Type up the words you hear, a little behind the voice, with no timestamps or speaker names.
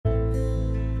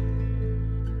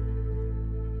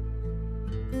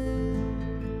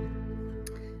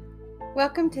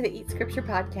Welcome to the Eat Scripture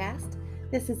Podcast.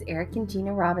 This is Eric and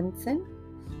Gina Robinson.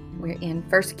 We're in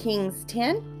 1 Kings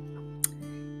 10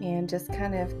 and just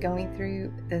kind of going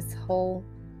through this whole,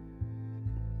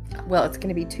 it's going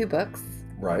to be two books.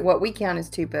 Right. What we count as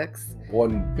two books.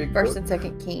 One big First book and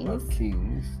Second Kings. Of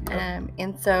Kings. Yeah.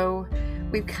 And so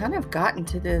we've kind of gotten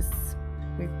to this.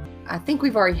 I think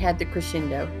we've already had the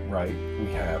crescendo. Right.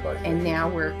 We have, I think. And now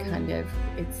we're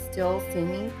it's still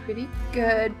seeming pretty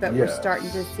good, but we're starting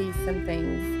to see some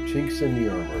things. Chinks in the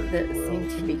armor. That seem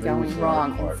to be going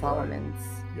wrong in Solomon's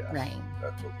reign.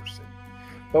 That's what we're seeing.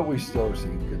 But we still are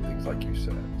seeing good things, like you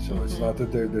said. So It's not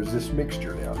that there's this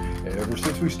mixture now. And ever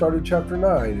since we started chapter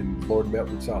 9 and the Lord met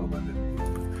with Solomon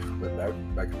and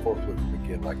went back and forth with him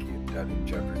again like he had done in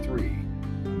chapter 3,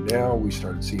 now we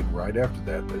started seeing right after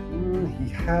that he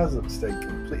hasn't stayed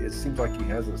complete. It seems like he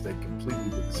hasn't stayed completely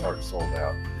with his heart sold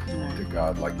out to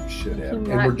God like he should have.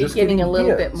 He might be getting a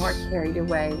little bit more carried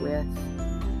away with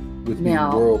being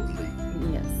worldly.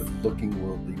 Yes. With looking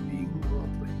worldly, being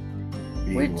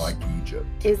worldly. Being like Egypt.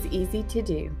 Is easy to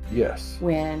do. Yes.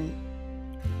 When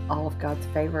all of God's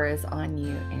favor is on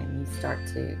you and you start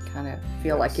to kind of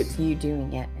feel like it's you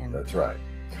doing it. And that's right.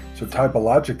 So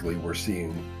typologically, we're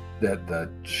seeing that the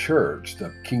church,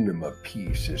 the kingdom of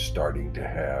peace, is starting to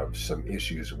have some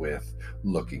issues with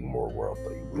looking more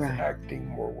worldly, with acting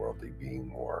more worldly, being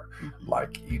more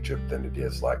like Egypt than it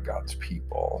is like God's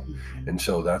people. And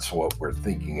so that's what we're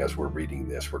thinking as we're reading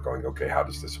this. We're going, okay, how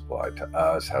does this apply to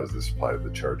us? How does this apply to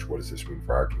the church? What does this mean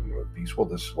for our kingdom of peace? Well,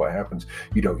 this is what happens.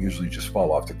 You don't usually just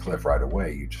fall off the cliff right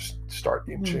away. You just start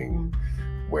inching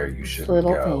where you shouldn't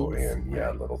go.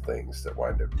 And little things that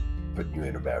wind up putting you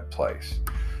in a bad place.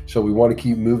 So we want to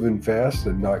keep moving fast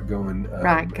and not going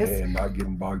and not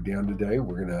getting bogged down today.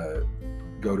 We're going to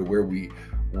go to where we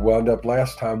wound up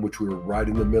last time, which we were right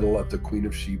in the middle of the Queen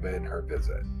of Sheba and her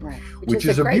visit, which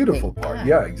is a beautiful part.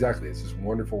 Yeah, exactly. It's this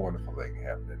wonderful, wonderful thing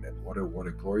happening. And what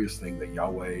a glorious thing that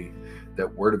Yahweh,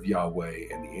 that word of Yahweh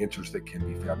and the answers that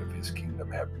can be found of his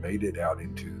kingdom have made it out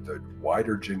into the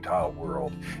wider Gentile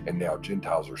world. And now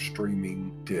Gentiles are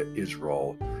streaming to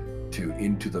Israel,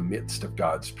 into the midst of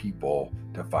God's people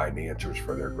to find answers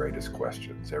for their greatest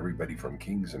questions. Everybody from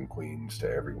kings and queens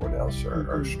to everyone else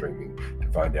are streaming to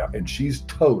find out. And she's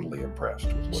totally impressed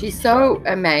with what she's so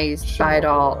amazed by it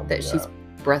all that she's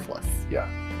breathless. Yeah,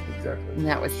 exactly. And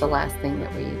that was the last thing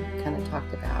that we kind of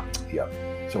talked about. Yeah.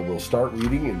 So we'll start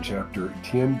reading in chapter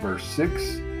 10, verse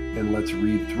 6, and let's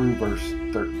read through verse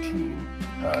 13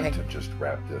 to just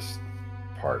wrap this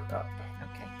part up.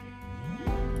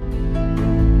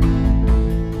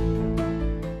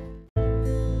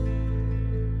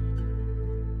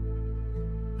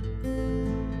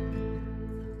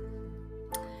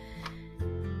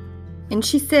 And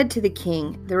she said to the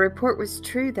king, "The report was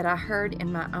true that I heard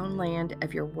in my own land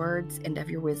of your words and of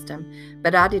your wisdom,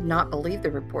 but I did not believe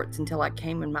the reports until I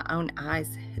came and my own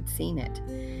eyes had seen it.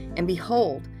 And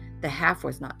behold, the half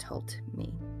was not told to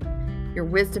me. Your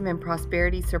wisdom and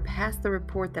prosperity surpassed the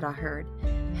report that I heard.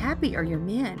 Happy are your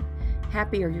men,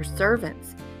 happy are your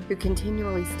servants, who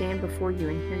continually stand before you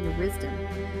and hear your wisdom.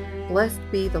 Blessed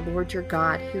be the Lord your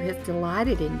God, who has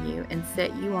delighted in you and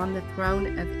set you on the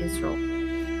throne of Israel.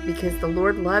 Because the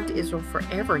Lord loved Israel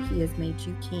forever, he has made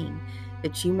you king,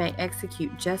 that you may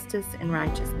execute justice and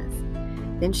righteousness."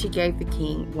 Then she gave the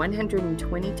king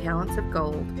 120 talents of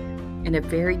gold and a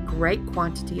very great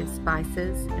quantity of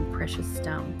spices and precious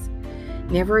stones.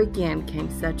 Never again came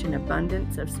such an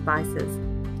abundance of spices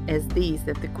as these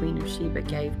that the Queen of Sheba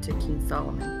gave to King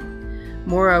Solomon.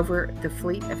 Moreover, the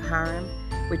fleet of Hiram,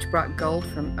 which brought gold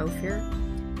from Ophir,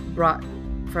 brought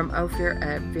from Ophir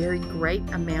a very great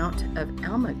amount of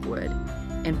almug wood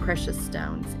and precious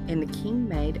stones, and the king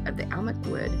made of the almug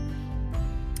wood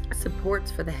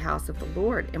supports for the house of the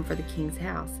Lord and for the king's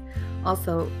house,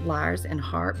 also lyres and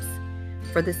harps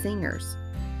for the singers.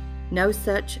 No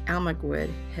such almug wood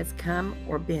has come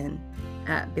or been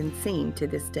seen to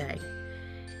this day.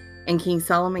 And King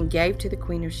Solomon gave to the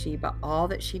Queen of Sheba all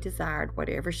that she desired,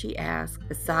 whatever she asked,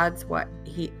 besides what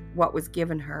was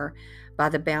given her by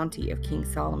the bounty of King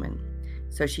Solomon.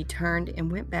 So she turned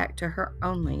and went back to her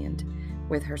own land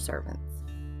with her servants.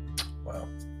 Wow.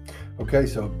 Okay,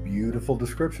 so beautiful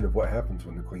description of what happens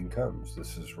when the queen comes.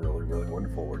 This is really, really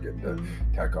wonderful. We're getting to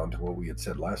tack on to what we had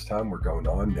said last time. We're going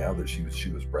on now that she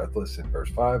was breathless in verse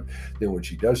 5. Then when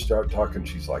she does start talking,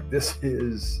 she's like, this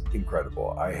is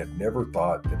incredible. I had never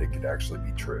thought that it could actually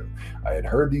be true. I had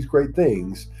heard these great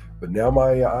things, but now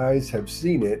my eyes have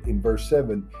seen it in verse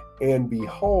 7. And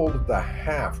behold, the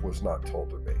half was not told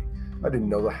to me. I didn't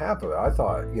know the half of it. I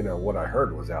thought, what I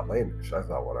heard was outlandish. I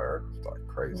thought what I heard was like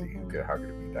crazy. How could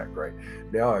it be that great?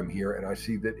 Now I'm here and I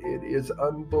see that it is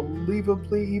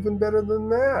unbelievably even better than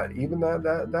that. Even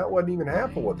that wasn't even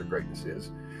half of what the greatness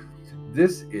is.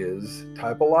 This is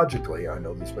typologically, I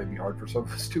know this may be hard for some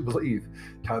of us to believe,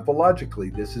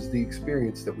 typologically, this is the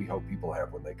experience that we hope people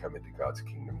have when they come into God's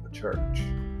kingdom, the church.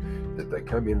 That they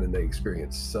come in and they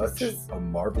experience such a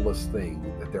marvelous thing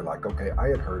that they're like, okay, I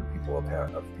had heard of people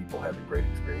having great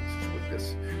experiences with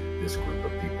this group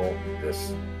of people,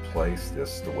 this place,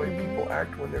 the way people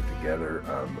act when they're together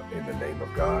in the name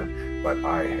of God. But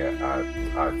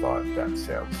I thought that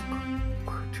sounds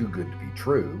too good to be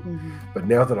true. But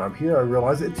now that I'm here, I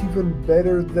realize it's even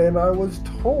better than I was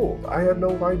told. I had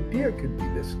no idea it could be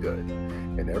this good.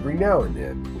 And every now and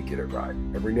then we get it right.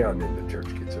 Every now and then the church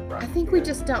gets it right. I think we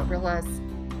just don't realize,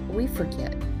 we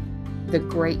forget the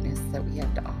greatness that we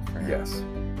have to offer. Yes.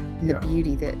 And the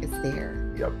beauty that is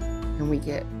there. Yep. And we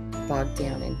get bogged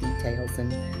down in details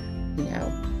and,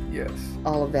 yes,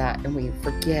 all of that. And we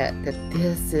forget that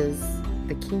this is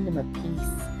the kingdom of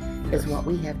peace, is what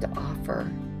we have to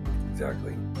offer.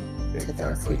 Exactly. To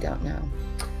those who don't know.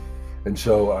 And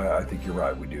so I think you're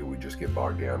right. We do. We just get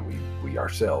bogged down. We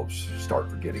ourselves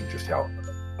start forgetting just how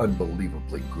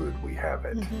unbelievably good we have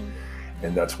it.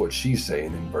 And that's what she's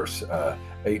saying in verse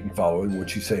 8 and following, when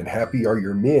she's saying, happy are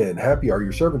your men, happy are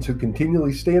your servants who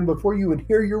continually stand before you and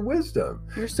hear your wisdom.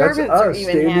 Your servants that's us are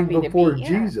even standing before be,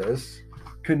 Jesus,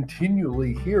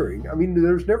 continually hearing. I mean,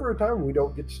 there's never a time when we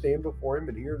don't get to stand before him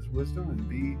and hear his wisdom and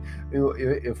be,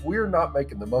 if we're not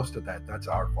making the most of that, that's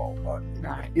our fault, not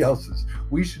anybody else's.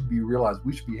 We should be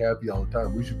happy all the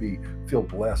time. We should feel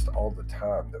blessed all the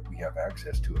time that we have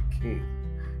access to a king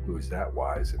who is that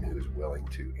wise and who is willing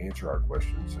to answer our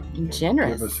questions and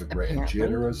generous, give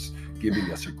us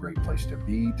giving us a great place to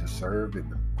be, to serve in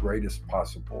the greatest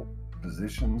possible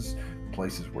positions,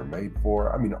 places we're made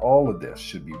for. I mean, all of this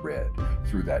should be read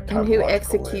through that type. And who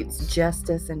executes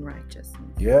justice and righteousness.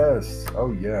 Yes.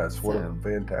 Oh, yes. What a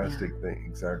fantastic thing.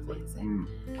 Exactly.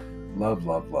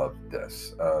 Love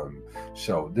this.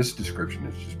 So this description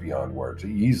is just beyond words.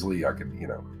 Easily I could,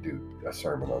 do a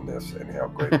sermon on this and how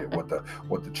great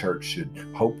what the church should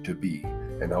hope to be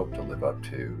and hope to live up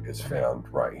to is found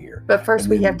right here. But first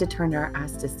we have to turn our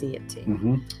eyes to see it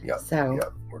too. So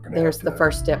there's the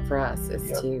first step for us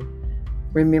is to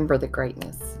remember the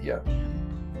greatness. Yeah,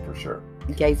 for sure.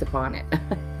 Gaze upon it.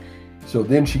 So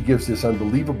then she gives this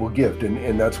unbelievable gift,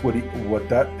 and that's what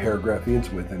that paragraph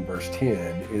ends with in verse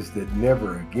 10, is that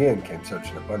never again came such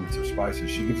an abundance of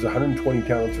spices. She gives 120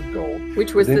 talents of gold.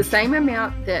 Which was the same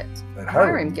amount that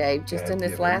Hiram gave just in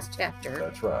this last chapter.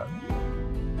 That's right.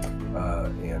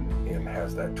 And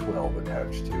has that 12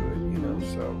 attached to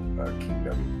it, so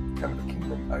kingdom, kind of a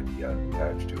kingdom idea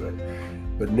attached to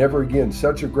it. But never again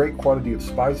such a great quantity of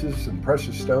spices and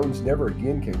precious stones. Never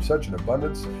again came such an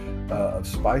abundance of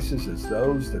spices as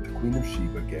those that the Queen of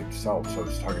Sheba gave to Solomon. So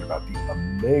it's talking about the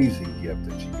amazing gift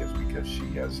that she gives because she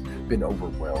has been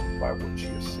overwhelmed by what she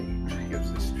has seen. She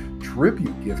gives this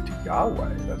tribute gift to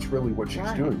Yahweh. That's really what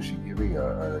she's doing. She's giving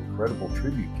an incredible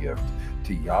tribute gift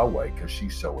to Yahweh because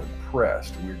she's so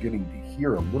impressed. We're getting to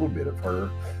hear a little bit of her.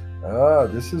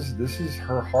 This is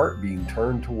her heart being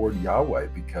turned toward Yahweh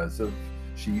because of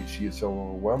she is so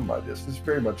overwhelmed by this. This is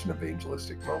very much an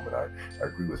evangelistic moment. I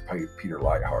agree with Peter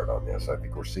Lightheart on this. I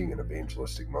think we're seeing an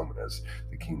evangelistic moment as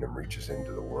the kingdom reaches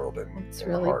into the world and it's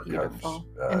really heart beautiful.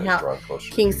 Comes, and how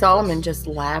King Solomon just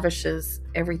lavishes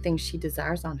everything she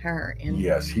desires on her. And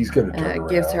yes, he's going to turn around.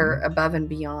 Gives her above and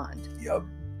beyond. Yep.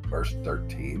 Verse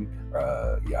 13.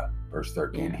 Verse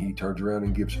 13. He turns around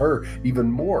and gives her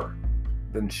even more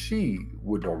than she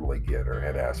would normally get or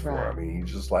had asked for. I mean, he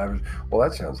just lavished. Well,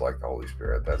 that sounds like the Holy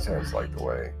Spirit. That sounds like the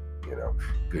way,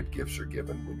 good gifts are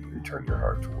given when you turn your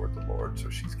heart toward the Lord. So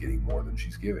she's getting more than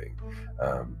she's giving.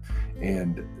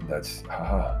 And that's, go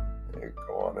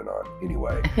on and on.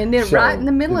 Anyway. And then right in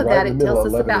the middle of that, it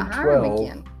tells us about Hiram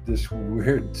again. This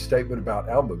weird statement about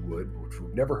almug wood, which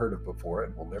we've never heard of before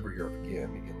and we'll never hear of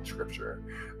again in Scripture.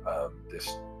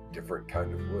 This different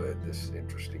kind of wood, this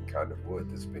interesting kind of wood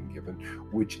that's been given,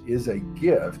 which is a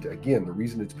gift. Again, the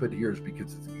reason it's put here is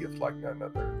because it's a gift like none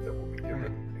other that will be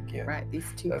given again. Right.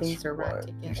 These two things are right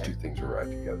together. These two things are right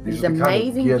together. These are the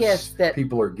amazing kind of gifts that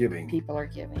people are giving.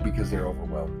 Because they're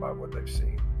overwhelmed by what they've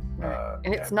seen. Right.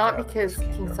 And it's not because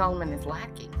King Solomon is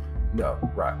lacking. No,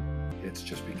 right. It's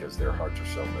just because their hearts are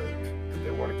so moved that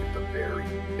they want to get the very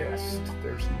best.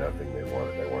 There's nothing they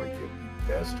want. They want to give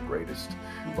best, greatest,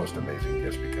 most amazing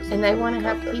gifts because they want to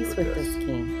have peace with this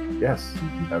king. Yes,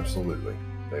 absolutely.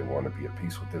 They want to be at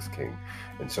peace with this king.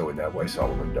 And so in that way,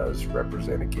 Solomon does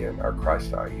represent, again, our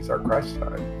Christ eye. He's our Christ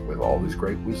eye with all his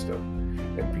great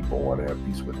wisdom. And people want to have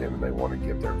peace with him, and they want to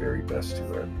give their very best to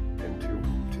him and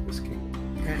to this kingdom.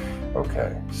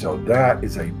 Okay, so that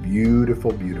is a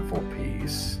beautiful, beautiful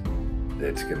piece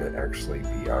that's going to actually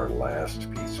be our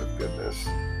last piece of goodness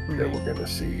that we're going to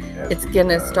see. It's going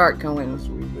to start going as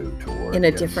we move toward in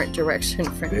a different direction.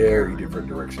 Very different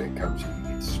direction.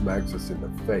 It smacks us in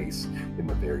the face in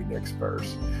the very next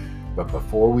verse. But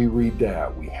before we read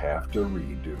that, we have to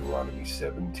read Deuteronomy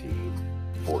 17,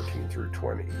 14 through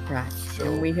 20. Right. So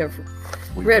and we have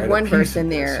read one verse in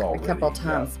there a couple of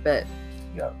times, But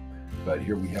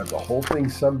here we have the whole thing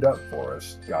summed up for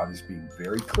us. God is being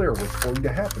very clear what's going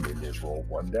to happen in Israel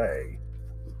one day.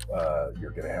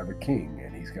 You're going to have a king,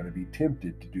 and he's going to be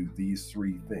tempted to do these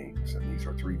three things. And these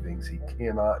are three things he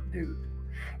cannot do.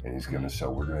 And he's going to,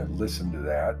 so we're going to listen to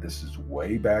that. This is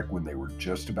way back when they were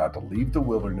just about to leave the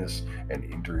wilderness and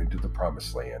enter into the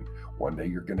promised land. One day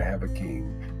you're going to have a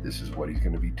king. This is what he's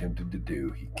going to be tempted to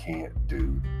do. He can't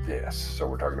do this. So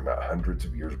we're talking about hundreds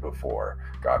of years before.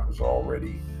 God was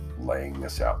already laying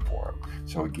this out for him.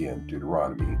 So again,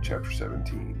 Deuteronomy chapter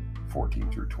 17,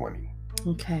 14 through 20.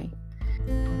 Okay.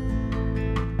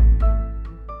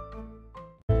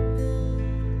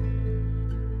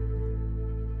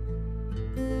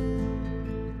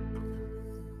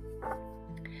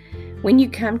 When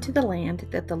you come to the land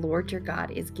that the Lord your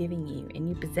God is giving you, and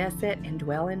you possess it and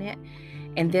dwell in it,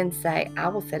 and then say, I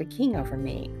will set a king over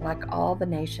me, like all the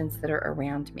nations that are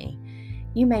around me,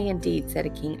 you may indeed set a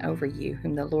king over you,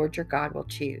 whom the Lord your God will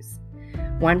choose.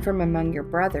 One from among your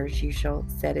brothers you shall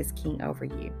set as king over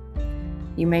you.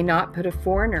 You may not put a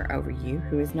foreigner over you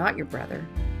who is not your brother.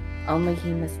 Only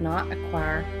he must not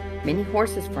acquire many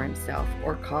horses for himself,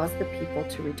 or cause the people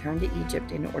to return to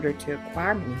Egypt in order to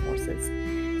acquire many horses,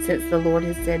 since the Lord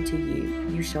has said to you,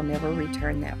 you shall never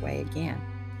return that way again.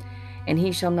 And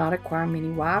he shall not acquire many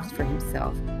wives for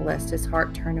himself, lest his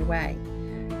heart turn away,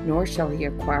 nor shall he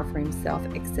acquire for himself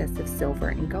excessive silver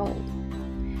and gold.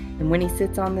 And when he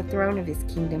sits on the throne of his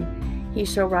kingdom, he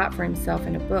shall write for himself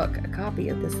in a book a copy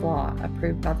of this law,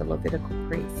 approved by the Levitical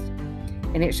priest.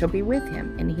 And it shall be with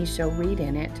him, and he shall read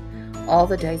in it all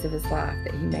the days of his life,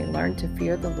 that he may learn to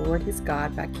fear the Lord his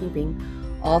God by keeping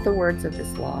all the words of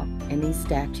this law and these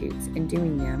statutes, and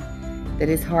doing them, that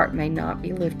his heart may not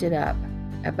be lifted up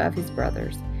above his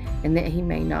brothers, and that he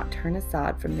may not turn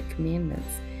aside from the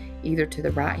commandments, either to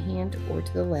the right hand or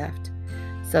to the left,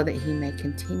 so that he may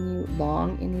continue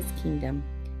long in his kingdom,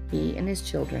 he and his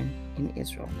children in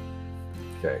Israel.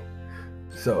 Okay,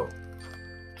 so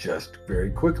just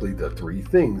very quickly, the three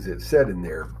things it said in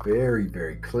there very,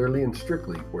 very clearly and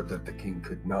strictly were that the king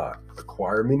could not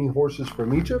acquire many horses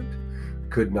from Egypt,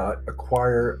 could not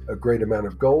acquire a great amount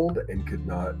of gold, and could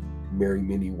not marry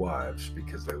many wives,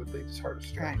 because they would lead his heart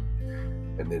astray. Right.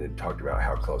 And then it talked about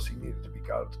how close he needed to be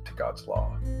to God's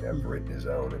law, to have written his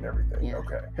own and everything. Yeah.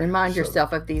 Okay. Remind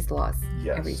yourself of these laws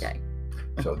every Yes. day.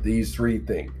 So these three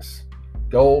things: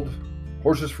 gold,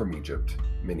 horses from Egypt,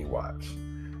 many wives.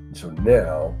 And so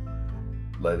now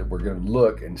we're going to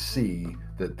look and see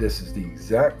that this is the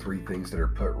exact three things that are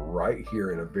put right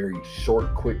here in a very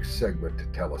short, quick segment to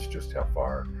tell us just how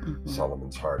far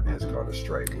Solomon's heart has gone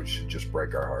astray, which should just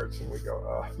break our hearts, and we go,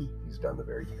 oh, he's done the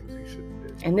very things he shouldn't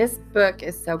do. And this book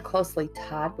is so closely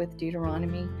tied with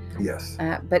Deuteronomy. Yes.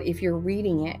 But if you're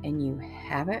reading it and you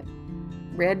haven't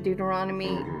read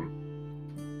Deuteronomy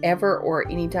ever or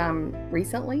anytime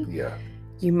recently,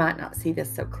 you might not see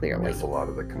this so clearly. There's a lot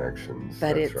of the connections.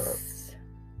 But That's it's right.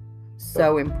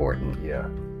 so important. Yeah,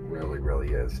 really, really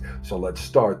is. So let's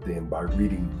start then by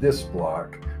reading this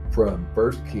block from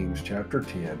 1 Kings chapter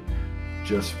 10,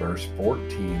 just verse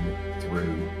 14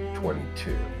 through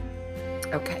 22.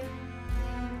 Okay.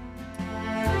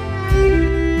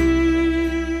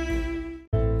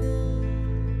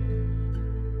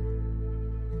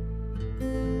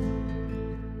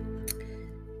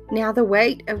 Now the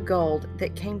weight of gold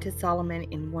that came to Solomon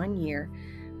in 1 year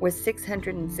was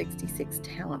 666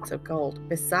 talents of gold,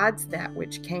 besides that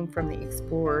which came from the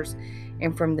explorers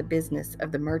and from the business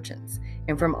of the merchants,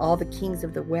 and from all the kings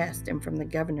of the west and from the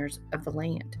governors of the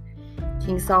land.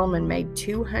 King Solomon made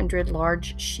 200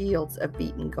 large shields of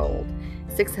beaten gold.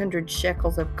 600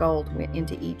 shekels of gold went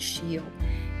into each shield,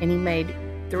 and he made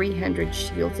 300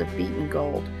 shields of beaten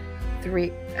gold.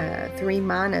 Three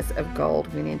minas of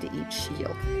gold went into each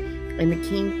shield. And the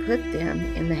king put them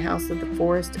in the house of the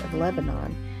forest of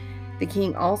Lebanon. The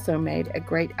king also made a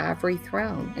great ivory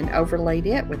throne and overlaid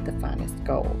it with the finest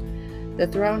gold. The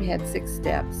throne had 6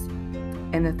 steps,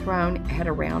 and the throne had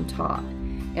a round top,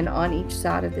 and on each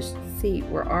side of the seat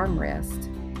were armrests,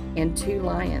 and 2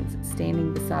 lions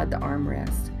standing beside the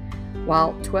armrest,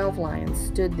 while 12 lions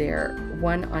stood there,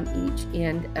 one on each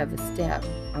end of a step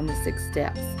on the 6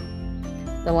 steps.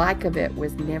 The like of it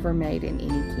was never made in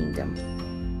any kingdom.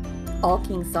 All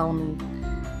King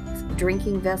Solomon's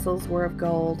drinking vessels were of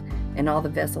gold, and all the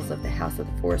vessels of the house of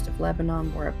the forest of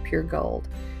Lebanon were of pure gold.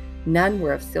 None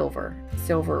were of silver.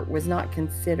 Silver was not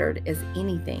considered as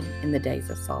anything in the days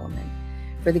of Solomon.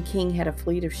 For the king had a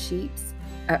fleet of ships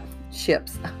of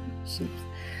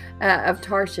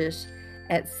Tarshish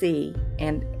at sea,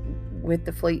 and with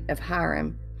the fleet of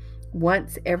Hiram.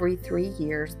 Once every 3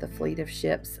 years, the fleet of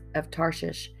ships of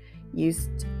Tarshish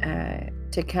used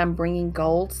to come bringing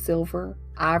gold, silver,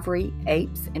 ivory,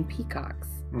 apes, and peacocks.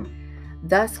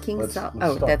 Thus King Solomon...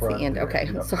 Oh, that's the end. Okay,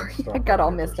 I'm sorry. I got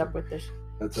all messed up with this.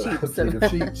 That's a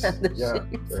fleet of ships.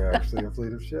 They're actually a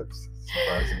fleet of ships,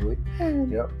 surprisingly.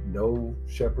 Yep, no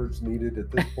shepherds needed at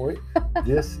this point.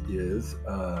 This is,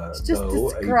 just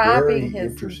though, a very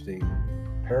interesting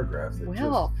paragraph that just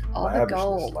all the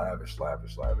gold. lavish wealth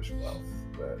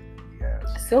that he has.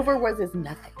 Silver was as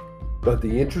nothing. But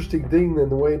the interesting thing,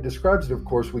 and the way it describes it, of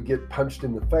course, we get punched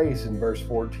in the face in verse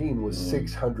 14 was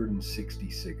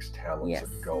 666 talents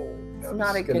of gold. Now, it's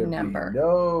not a good number.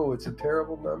 No, it's a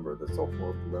terrible number. That's a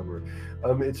horrible number.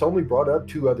 It's only brought up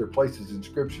 2 other places in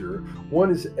Scripture. One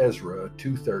is Ezra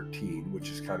 2:13, which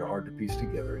is kind of hard to piece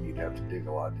together, and you'd have to dig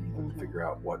a lot to even figure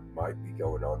out what might be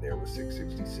going on there with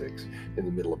 666 in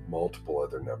the middle of multiple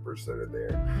other numbers that are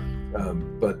there.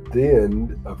 But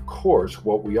then, of course,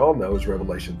 what we all know is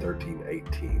Revelation 13:18,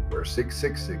 where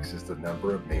 666 is the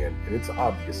number of man, and it's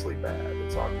obviously bad.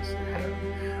 It's obviously bad.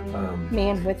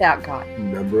 Man without God.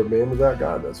 Number of man without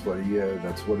God. That's what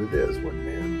it is. When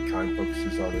mankind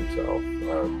focuses on himself, we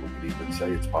could even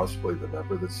say it's possibly the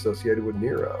number that's associated with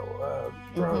Nero,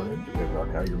 depending on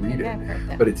how you read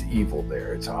it. But it's evil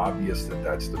there. It's obvious that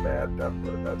that's the bad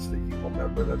number. That's the evil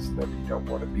number. That's the number you don't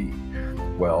want to be.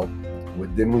 Well,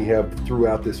 then we have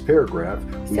throughout this paragraph,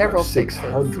 we several have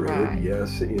 600, 6s, right.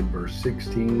 Yes, in verse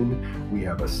 16. We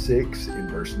have a 6 in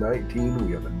verse 19.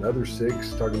 We have another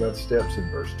 6 talking about steps in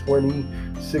verse 20.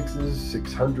 6s,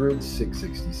 600,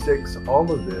 666, all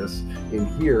of this in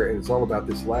here, and it's all about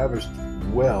this lavish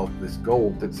wealth, this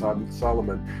gold that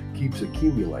Solomon keeps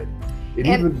accumulating.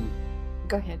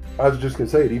 Go ahead. I was just going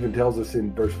to say, it even tells us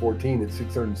in verse 14, it's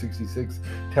 666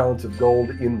 talents of gold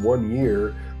in 1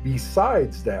 year,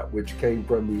 besides that which came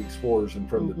from the explorers and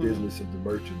from the business of the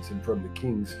merchants and from the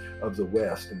kings of the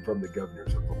west and from the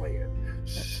governors of the land.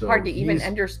 So hard to even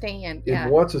understand. It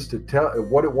wants us to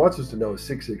what it wants us to know is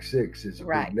 666 is a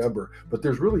big number, but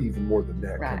there's really even more than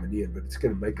that coming in. But it's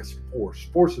going to make us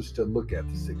force us to look at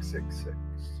the 666.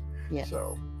 Yes.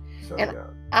 So and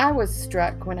I was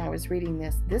struck when I was reading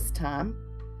this time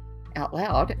out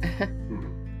loud,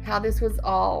 how this was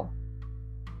all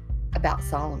about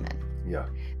Solomon. Yeah.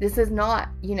 This is not,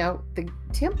 the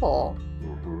temple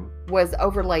was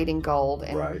overlaid in gold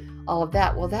and all of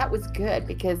that. Well, that was good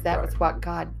because that was what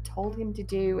God told him to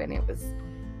do, and it was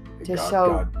to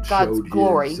show God's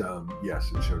glory.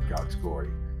 Yes, it showed God's glory.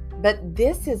 But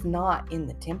this is not in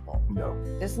the temple. No.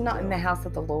 This is not in the house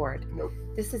of the Lord. Nope.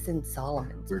 This is in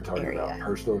Solomon's We're talking area. about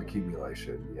personal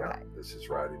accumulation. Yeah, this is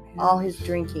right in here. All his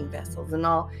drinking vessels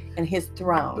and his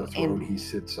throne. The throne he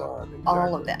sits on. Exactly.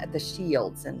 All of that, the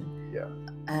shields and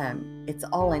it's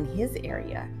all in his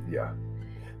area. Yeah.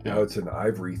 Now it's an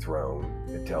ivory throne.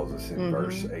 It tells us in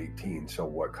verse 18. So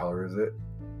what color is it?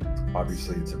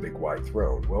 Obviously, it's a big white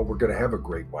throne. Well, we're going to have a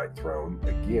great white throne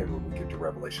again when we get to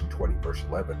Revelation 20, verse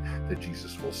 11, that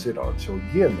Jesus will sit on. So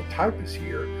again, the type is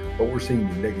here, but we're seeing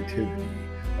the negativity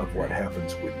of what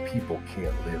happens when people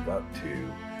can't live up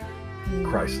to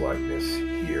Christ-likeness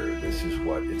here. This is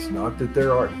what, it's not that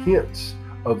there aren't hints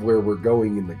of where we're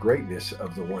going in the greatness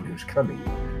of the one who's coming,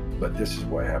 but this is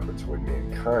what happens when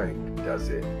mankind does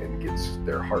it and gets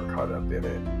their heart caught up in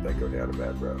it. They go down a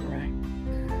bad road. Right.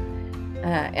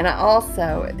 And I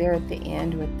also, there at the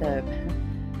end with the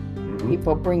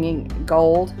people bringing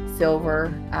gold,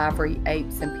 silver, ivory,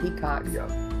 apes, and peacocks. Yeah.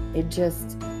 It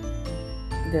just,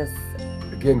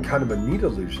 again, kind of a neat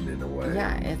illusion in a way.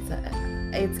 Yeah,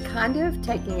 it's kind of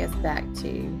taking us back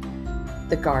to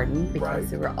the garden because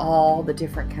there were all the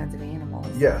different kinds of animals.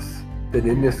 Yes. That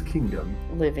in this kingdom,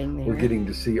 living there, we're getting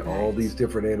to see all these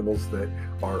different animals that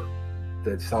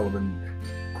Solomon,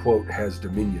 quote, has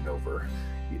dominion over.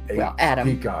 Apes, Adam.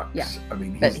 Peacocks. Yeah. I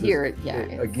mean, he's he's here.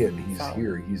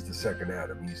 He's the second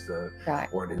Adam. He's the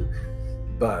one who.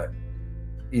 But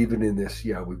even in this,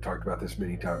 we've talked about this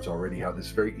many times already. How this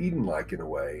is very Eden-like in a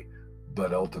way,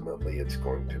 but ultimately it's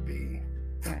going to be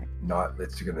not.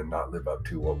 It's going to not live up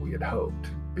to what we had hoped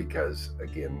because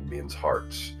again, men's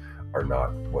hearts are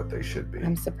not what they should be.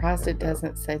 I'm surprised it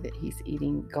doesn't say that he's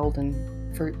eating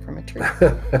golden fruit from a tree.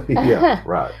 Yeah,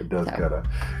 right. It does kind of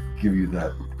give you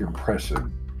that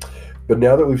impression. But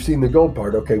now that we've seen the gold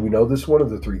part, okay, we know this is one of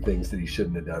the three things that he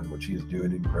shouldn't have done, which he is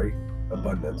doing in great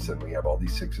abundance. And we have all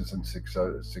these 6s and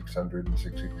 600 and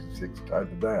 666 tied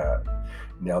to that.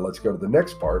 Now let's go to the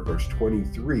next part, verse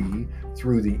 23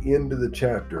 through the end of the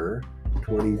chapter,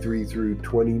 23 through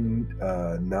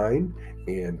 29,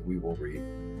 and we will read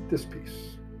this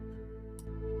piece.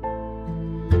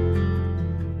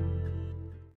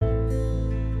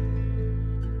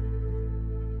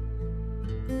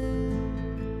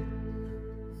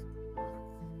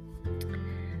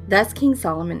 Thus King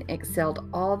Solomon excelled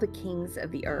all the kings of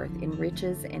the earth in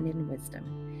riches and in wisdom.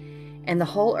 And the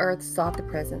whole earth sought the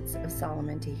presence of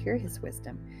Solomon to hear his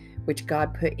wisdom, which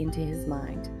God put into his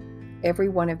mind. Every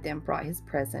one of them brought his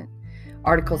present,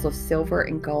 articles of silver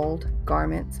and gold,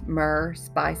 garments, myrrh,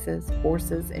 spices,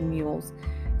 horses, and mules,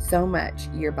 so much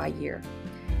year by year.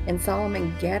 And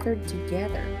Solomon gathered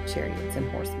together chariots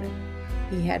and horsemen.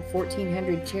 He had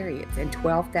 1,400 chariots and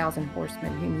 12,000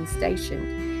 horsemen whom he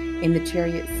stationed in the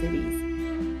chariot cities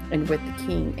and with the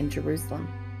king in Jerusalem.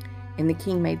 And the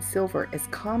king made silver as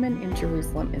common in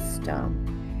Jerusalem as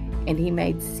stone, and he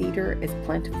made cedar as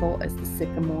plentiful as the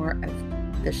sycamore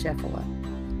of the Shephelah.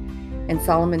 And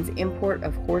Solomon's import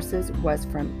of horses was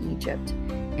from Egypt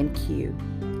and Kew,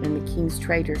 and the king's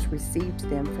traders received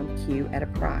them from Kew at a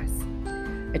price.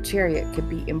 A chariot could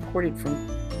be imported from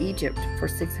Egypt for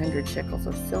 600 shekels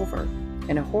of silver,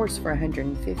 and a horse for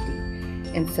 150.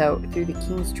 And so, through the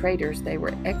king's traders, they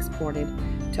were exported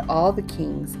to all the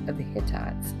kings of the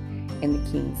Hittites and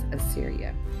the kings of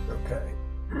Syria. Okay.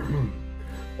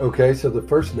 Okay, so the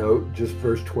first note, just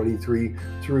verse 23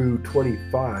 through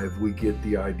 25, we get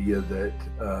the idea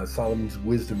that Solomon's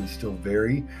wisdom is still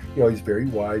he's very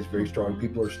wise, very strong.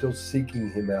 People are still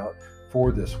seeking him out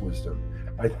for this wisdom.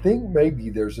 I think maybe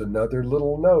there's another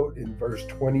little note in verse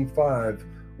 25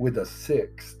 with a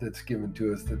 6 that's given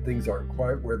to us that things aren't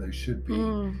quite where they should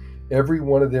be. Every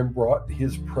one of them brought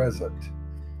his present.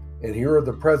 And here are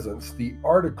the presents, the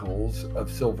articles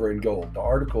of silver and gold. The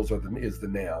articles is the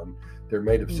noun. They're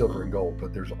made of silver and gold,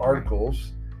 but there's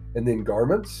articles, and then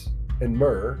garments and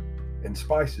myrrh and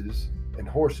spices and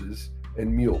horses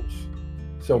and mules.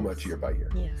 So much year by year.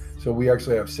 Yes. So we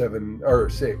actually have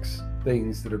 6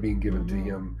 things that are being given to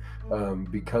him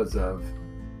because of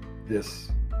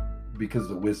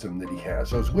the wisdom that he has.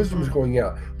 So his wisdom is going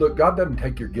out. Look, God doesn't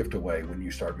take your gift away when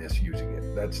you start misusing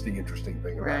it. That's the interesting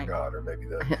thing about God, or maybe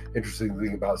the interesting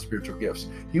thing about spiritual gifts.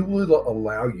 He will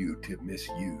allow you to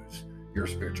misuse your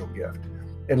spiritual gift.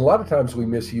 And a lot of times we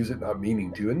misuse it not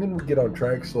meaning to, and then we get on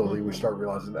track slowly. We start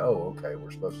realizing, oh, okay,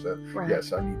 we're supposed to,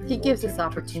 yes, I need to. He gives us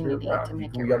opportunity to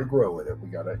make it. We got to grow in it. We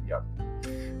got to,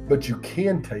 But you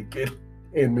can take it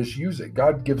and misuse it.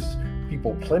 God gives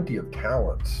people plenty of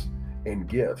talents and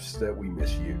gifts that we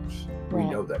misuse. We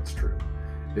know that's true.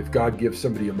 If God gives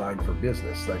somebody a mind for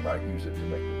business, they might use it to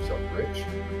make themselves rich,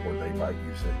 or they might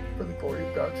use it for the glory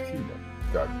of God's kingdom.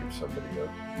 God gives somebody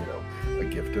a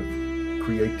gift of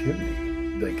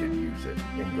creativity. They could use it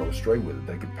and go astray with it.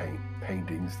 They could paint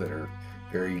paintings that are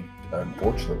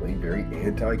unfortunately very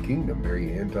anti-kingdom,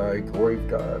 very anti-glory of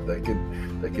God. They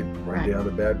could run down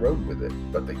a bad road with it,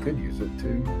 but they could use it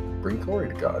to bring glory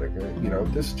to God.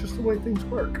 This is just the way things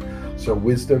work. So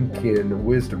wisdom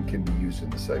can be used in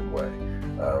the same way.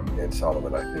 And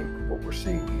Solomon, I think what we're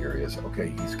seeing here is, okay,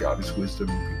 he's got his wisdom,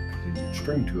 continued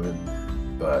string to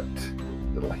him, but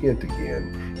little hint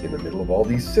again, in the middle of all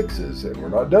these 6s, and we're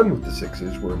not done with the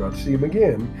 6s, we're about to see them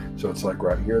again. So it's like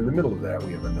right here in the middle of that,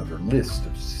 we have another list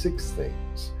of 6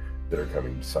 things that are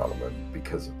coming to Solomon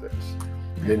because of this.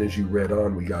 Then as you read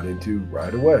on, we got into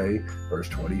right away, verse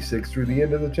 26 through the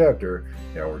end of the chapter.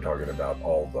 Now we're talking about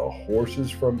all the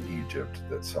horses from Egypt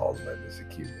that Solomon is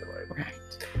accumulating. Right.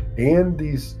 And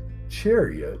these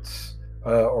chariots,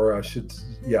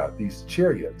 these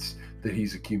chariots that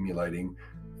he's accumulating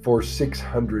for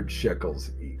 600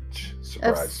 shekels each.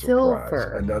 Surprise, of silver.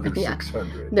 Surprise. Another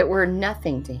 600. That were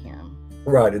nothing to him.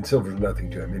 Right, and silver's nothing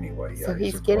to him anyway. So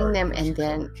he's getting them, and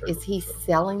then is he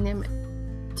selling them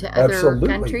to other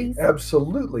countries?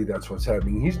 Absolutely, that's what's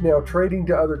happening. He's now trading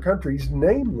to other countries,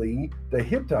 namely the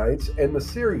Hittites and the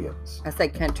Syrians. I say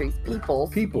countries, people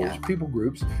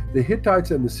groups. The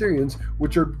Hittites and the Syrians,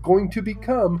 which are going to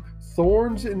become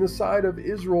thorns in the side of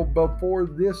Israel before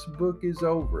this book is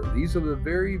over. These are the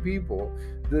very people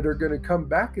that are going to come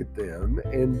back at them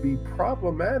and be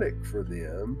problematic for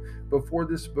them before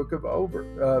this book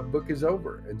is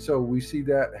over. And so we see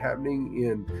that happening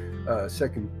in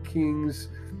 2 Kings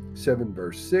 7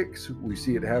 verse 6. We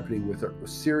see it happening with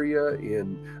Syria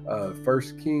in 1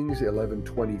 Kings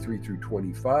 11:23 through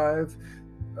 25.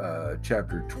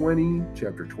 Chapter 20,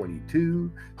 chapter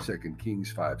 22, 2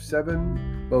 Kings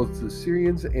 5:7. Both the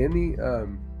Syrians and the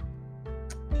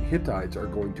Hittites are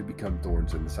going to become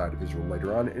thorns in the side of Israel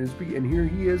later on, and here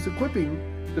he is equipping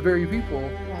the very people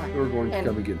who are going to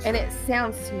come against him. And them. it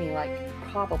sounds to me like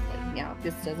probably, now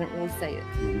this doesn't really say it,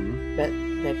 but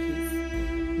that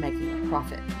he's making a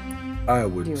profit. I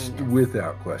would,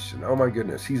 without question. Oh my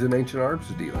goodness, he's an ancient arms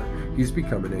dealer. He's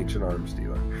become an ancient arms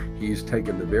dealer. He's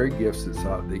taken the very gifts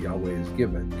that Yahweh has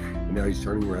given, and now he's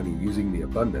turning around and using the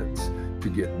abundance to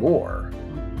get more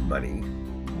money,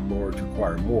 to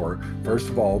acquire more. First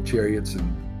of all, chariots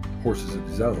and horses of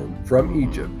his own from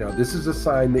Egypt. Now, this is a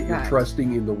sign that you're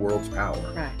trusting in the world's power.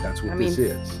 Right. That's what this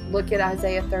is. Look at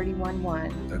Isaiah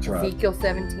 31:1. That's right. Ezekiel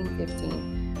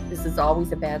 17:15. This is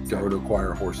always a bad sign. Don't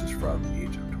acquire horses from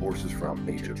Egypt. Horses from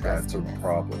Egypt. That's a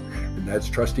problem. And that's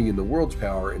trusting in the world's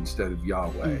power instead of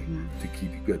Yahweh to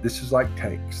keep you good. This is like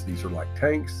tanks. These are like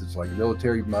tanks. It's like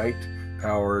military might,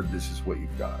 power. This is what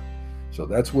you've got. So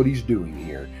that's what he's doing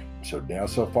here. So now,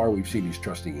 so far, we've seen he's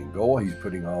trusting in gold. He's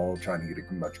trying to get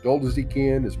as much gold as he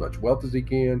can, as much wealth as he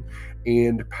can,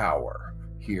 and power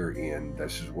herein.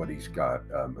 This is what he's got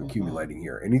accumulating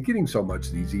here. And he's getting so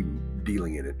much that he's even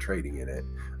dealing in it, trading in it.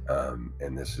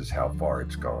 And this is how far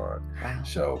it's gone. Wow.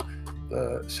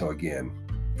 So again,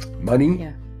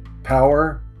 money,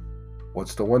 power.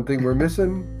 What's the one thing we're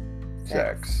missing?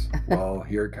 Sex. Well,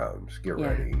 here it comes. Get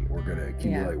ready. We're going to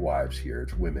accumulate wives here.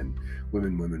 It's women,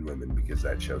 because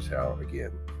that shows how,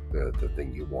 again, the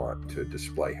thing you want to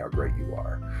display how great you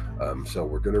are. So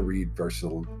we're going to read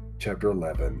chapter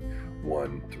 11,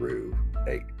 1 through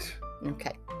 8.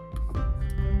 Okay.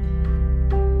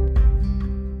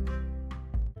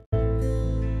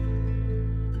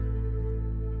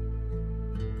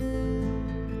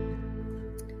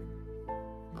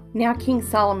 Now King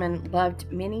Solomon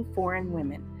loved many foreign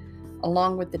women,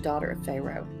 along with the daughter of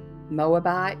Pharaoh,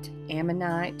 Moabite,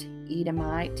 Ammonite,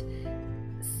 Edomite,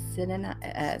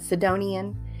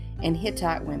 Sidonian, and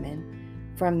Hittite women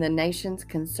from the nations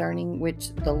concerning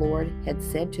which the Lord had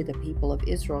said to the people of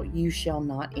Israel, "You shall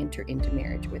not enter into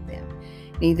marriage with them,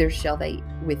 neither shall they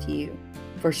with you,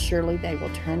 for surely they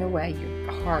will turn away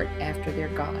your heart after their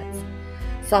gods."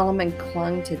 Solomon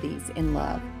clung to these in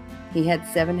love. He had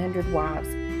 700 wives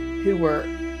who were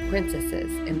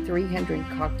princesses and 300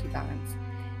 concubines,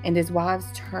 and his wives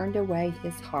turned away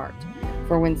his heart.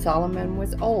 For when Solomon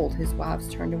was old, his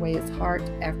wives turned away his heart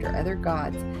after other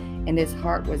gods, and his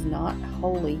heart was not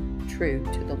wholly true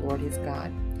to the Lord his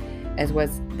God, as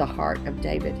was the heart of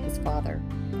David his father.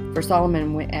 For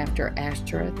Solomon went after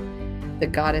Ashtoreth, the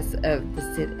goddess of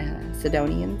the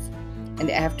Sidonians,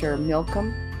 and after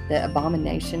Milcom, the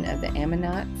abomination of the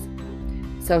Ammonites.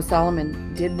 So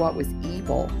Solomon did what was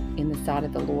evil in the sight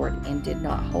of the Lord, and did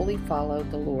not wholly follow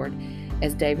the Lord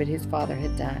as David his father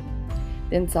had done.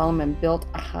 Then Solomon built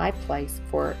a high place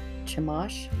for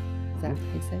Chemosh, is that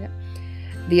how you say it?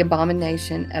 The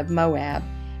abomination of Moab,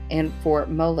 and for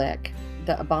Molech,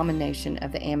 the abomination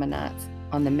of the Ammonites,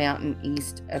 on the mountain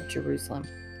east of Jerusalem.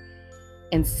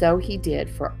 And so he did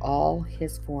for all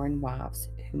his foreign wives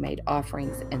who made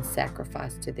offerings and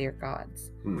sacrificed to their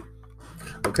gods.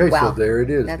 Okay, so there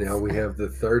it is. Now we have the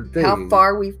third thing. How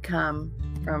far we've come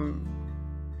from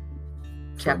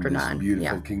chapter 9.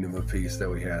 Beautiful kingdom of peace that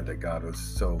we had, that God was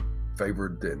so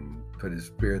favored and put his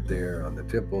spirit there on the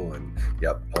temple, and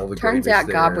all the turns out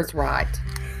there. God was right.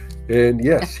 And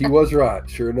yes, he was right.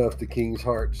 Sure enough, the king's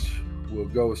hearts will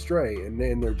go astray, and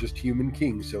then they're just human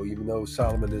kings. So even though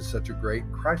Solomon is such a great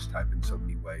Christ type in so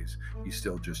many ways, he's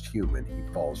still just human.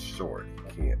 He falls short.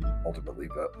 He can't ultimately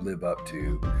live up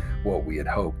to what we had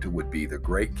hoped would be the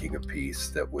great king of peace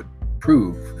that would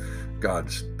prove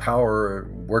God's power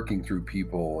working through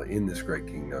people in this great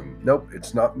kingdom. Nope,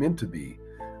 it's not meant to be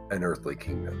an earthly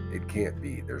kingdom. It can't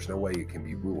be. There's no way it can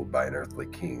be ruled by an earthly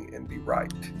king and be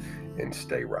right and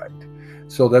stay right.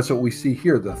 So that's what we see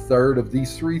here. The third of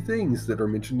these three things that are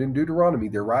mentioned in Deuteronomy,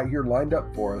 they're right here lined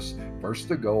up for us. First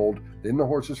the gold, then the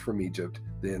horses from Egypt,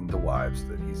 then the wives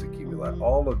that he's accumulated.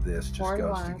 All of this just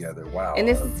goes together. Wow. And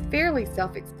this is fairly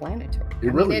self-explanatory.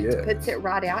 It really is. It puts it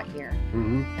right out here.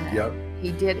 Yep.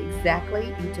 He did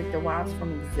exactly. He took the wives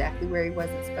from exactly where he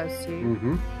wasn't supposed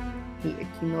to. He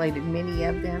accumulated many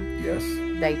of them. Yes.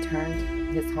 They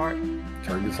turned his heart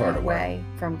away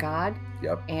from God.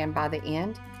 Yep. And by the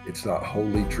end, it's not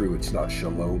wholly true. It's not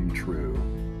shalom true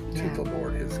to the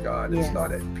Lord his God. It's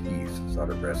not at peace. It's not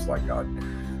at rest like God,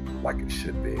 like it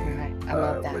should be. Right. I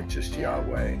love that. With just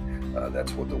Yahweh.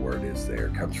 That's what the word is there.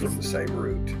 It comes from the same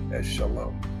root as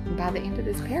shalom. And by the end of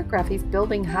this paragraph, he's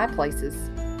building high places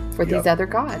for Yep. these other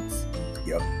gods.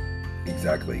 Yep,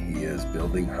 exactly. He is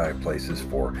building high places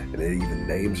for, and it even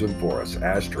names them for us: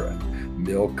 Ashtoreth,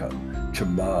 Milcom,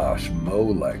 Chemosh,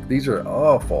 Molech. These are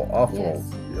awful,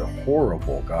 Yes.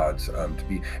 horrible gods to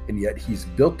be, and yet he's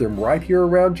built them right here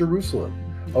around Jerusalem.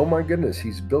 Oh my goodness,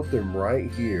 he's built them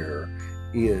right here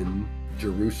in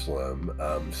Jerusalem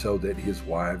so that his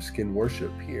wives can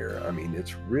worship here. I mean,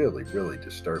 it's really, really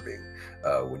disturbing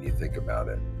when you think about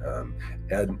it.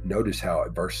 And notice how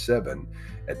at verse 7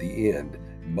 at the end,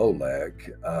 Molech,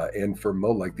 and for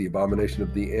Molech, the abomination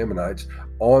of the Ammonites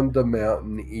on the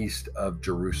mountain east of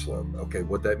Jerusalem. Okay,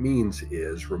 what that means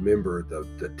is, remember,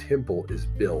 the temple is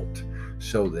built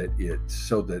so that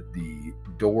the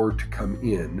door to come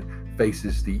in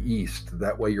faces the east.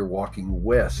 That way you're walking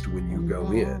west when you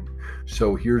go in.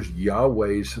 So here's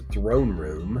Yahweh's throne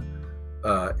room.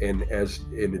 And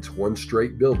it's one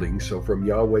straight building. So from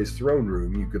Yahweh's throne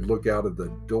room, you could look out of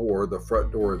the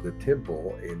front door of the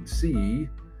temple, and see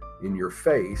in your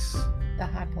face The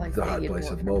high place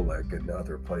of Molech and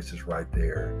other places right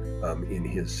there in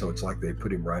his. So it's like they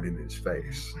put him right in his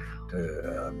face.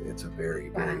 It's a very,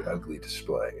 very ugly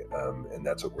display, and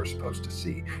that's what we're supposed to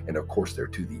see. And of course, they're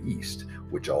to the east,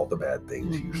 which all the bad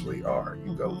things usually are.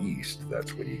 You go east,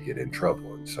 that's when you get in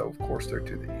trouble. And so, of course, they're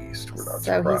to the east. We're not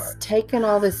surprised. So he's taken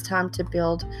all this time to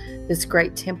build this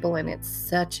great temple, and it's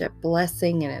such a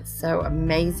blessing, and it's so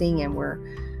amazing, and we're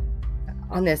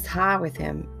on this high with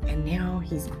him, and now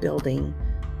he's building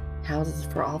houses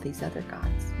for all these other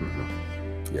gods.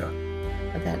 Yeah.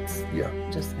 But that's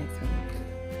just makes me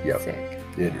sick.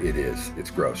 It is. It's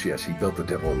gross. Yes, he built the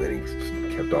temple, and then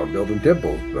he kept on building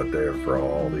temples, but they're for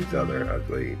all these other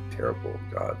ugly, terrible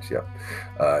gods. Yeah.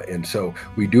 And so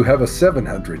we do have a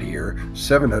 700 here,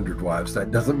 700 wives.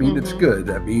 That doesn't mean it's good.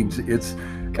 That means it's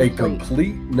a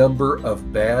complete number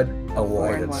of bad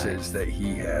alliances that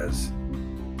he has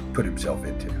put himself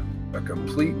into. A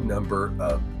complete number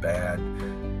of bad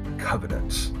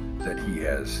covenants that he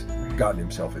has gotten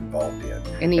himself involved in.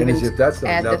 And as if that's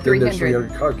not enough, then there's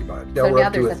 300 concubines. Now so we're now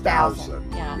up to there's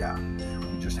 1,000. Yeah.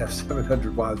 We just have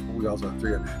 700 wives, but we also have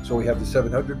 300. So we have the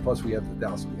 700 plus we have the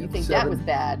 1,000. You think that was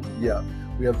bad? Yeah.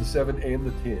 We have the 7 and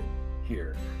the 10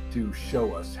 here to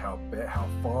show us how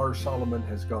far Solomon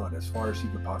has gone, as far as he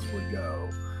could possibly go,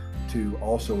 to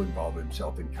also involve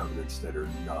himself in covenants that are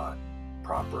not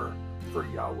proper for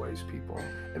Yahweh's people.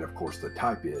 And of course, the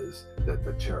type is that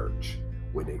the church,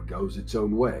 when it goes its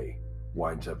own way,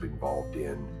 winds up involved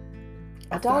in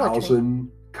Idolatry.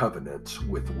 1,000 covenants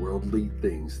with worldly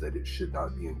things that it should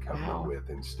not be in covenant with,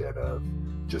 instead of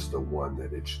just the one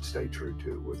that it should stay true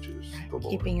to, which is the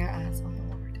Lord. Keeping our eyes on the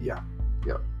Lord. Yeah.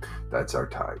 That's our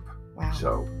type. Wow.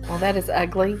 So, well, that is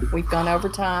ugly. We've gone over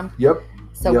time. Yep.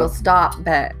 So we'll stop,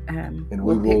 but and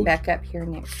we'll will pick back up here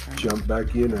next time. Jump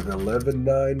back in at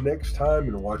 11:9 next time,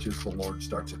 and watch as the Lord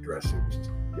starts addressing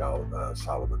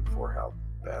Solomon for how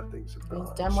bad things have gone.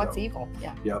 He's done what's evil.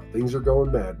 Yeah, things are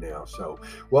going bad now. So,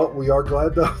 well, we are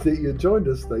glad though that you joined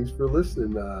us. Thanks for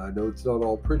listening. I know it's not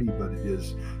all pretty, but it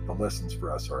is. The lessons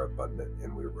for us are abundant,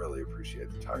 and we really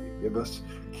appreciate the time you give us.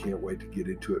 Can't wait to get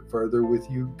into it further with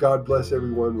you. God bless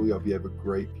everyone. We hope you have a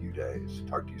great few days.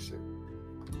 Talk to you soon.